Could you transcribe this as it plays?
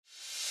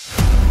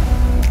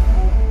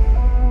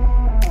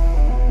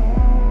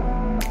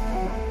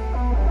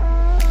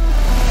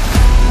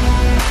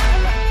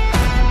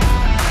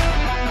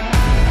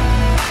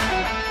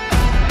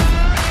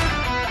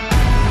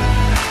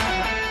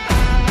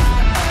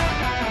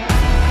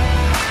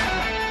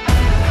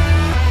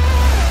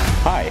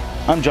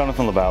I'm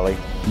Jonathan Lavallee,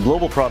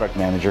 Global Product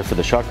Manager for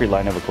the Shotcrete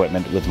line of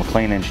equipment with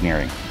MacLean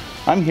Engineering.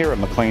 I'm here at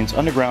MacLean's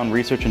Underground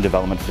Research and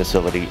Development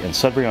Facility in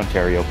Sudbury,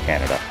 Ontario,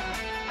 Canada.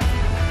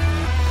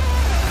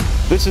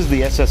 This is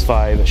the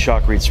SS5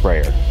 Shotcrete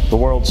sprayer, the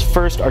world's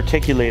first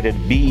articulated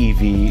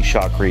BEV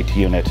Shotcrete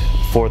unit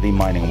for the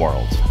mining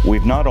world.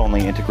 We've not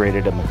only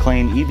integrated a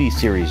MacLean EV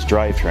Series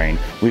drivetrain,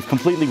 we've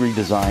completely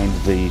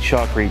redesigned the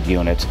Shotcrete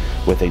unit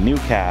with a new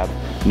cab,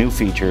 new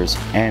features,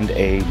 and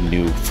a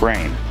new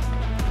frame.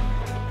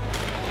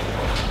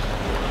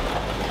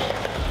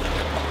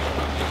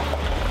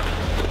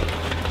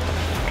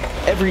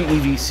 Every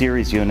EV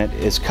Series unit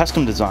is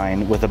custom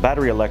designed with a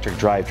battery electric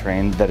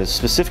drivetrain that is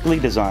specifically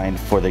designed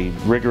for the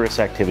rigorous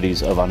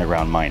activities of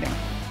underground mining.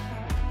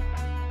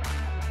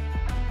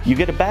 You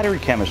get a battery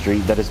chemistry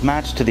that is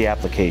matched to the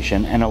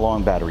application and a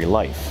long battery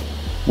life.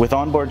 With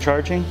onboard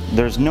charging,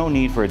 there's no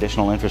need for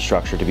additional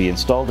infrastructure to be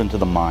installed into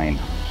the mine.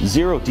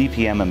 Zero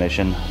DPM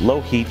emission,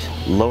 low heat,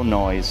 low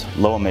noise,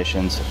 low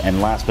emissions, and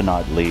last but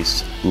not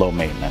least, low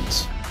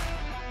maintenance.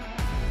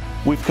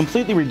 We've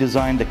completely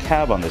redesigned the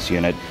cab on this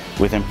unit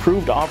with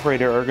improved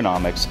operator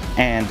ergonomics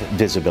and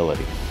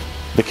visibility.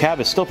 The cab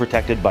is still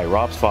protected by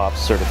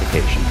ROPS/FOPS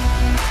certification.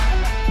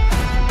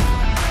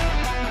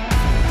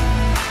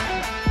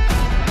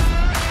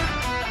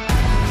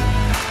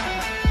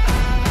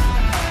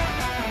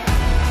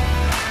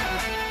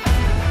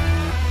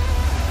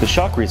 The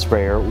Shotcrete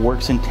sprayer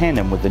works in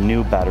tandem with the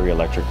new battery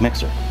electric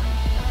mixer.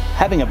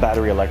 Having a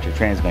battery electric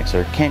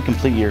transmixer can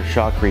complete your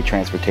Shotcrete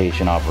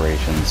transportation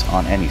operations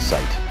on any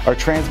site. Our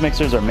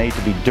transmixers are made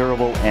to be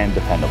durable and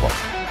dependable.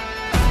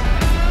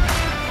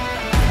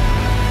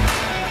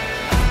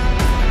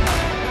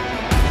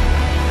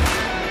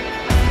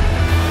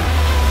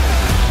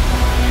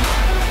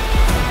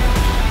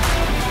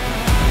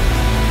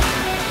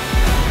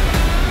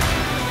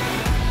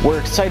 We're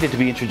excited to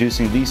be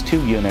introducing these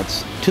two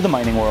units to the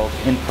mining world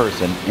in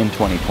person in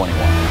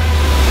 2021.